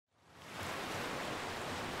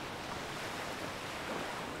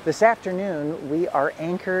This afternoon, we are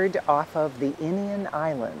anchored off of the Indian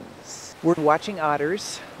Islands. We're watching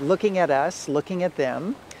otters, looking at us, looking at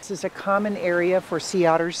them. This is a common area for sea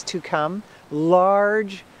otters to come.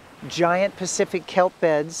 Large, giant Pacific kelp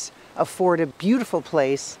beds afford a beautiful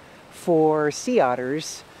place for sea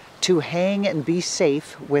otters to hang and be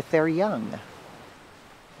safe with their young.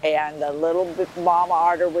 And the little mama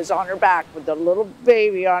otter was on her back with the little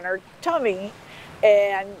baby on her tummy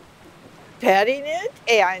and petting it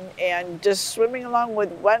and just swimming along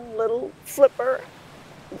with one little flipper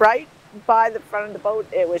right by the front of the boat.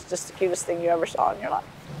 It was just the cutest thing you ever saw in your life.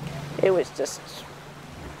 It was just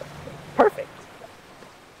perfect.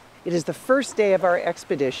 It is the first day of our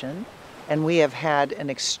expedition, and we have had an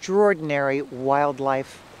extraordinary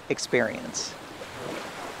wildlife experience.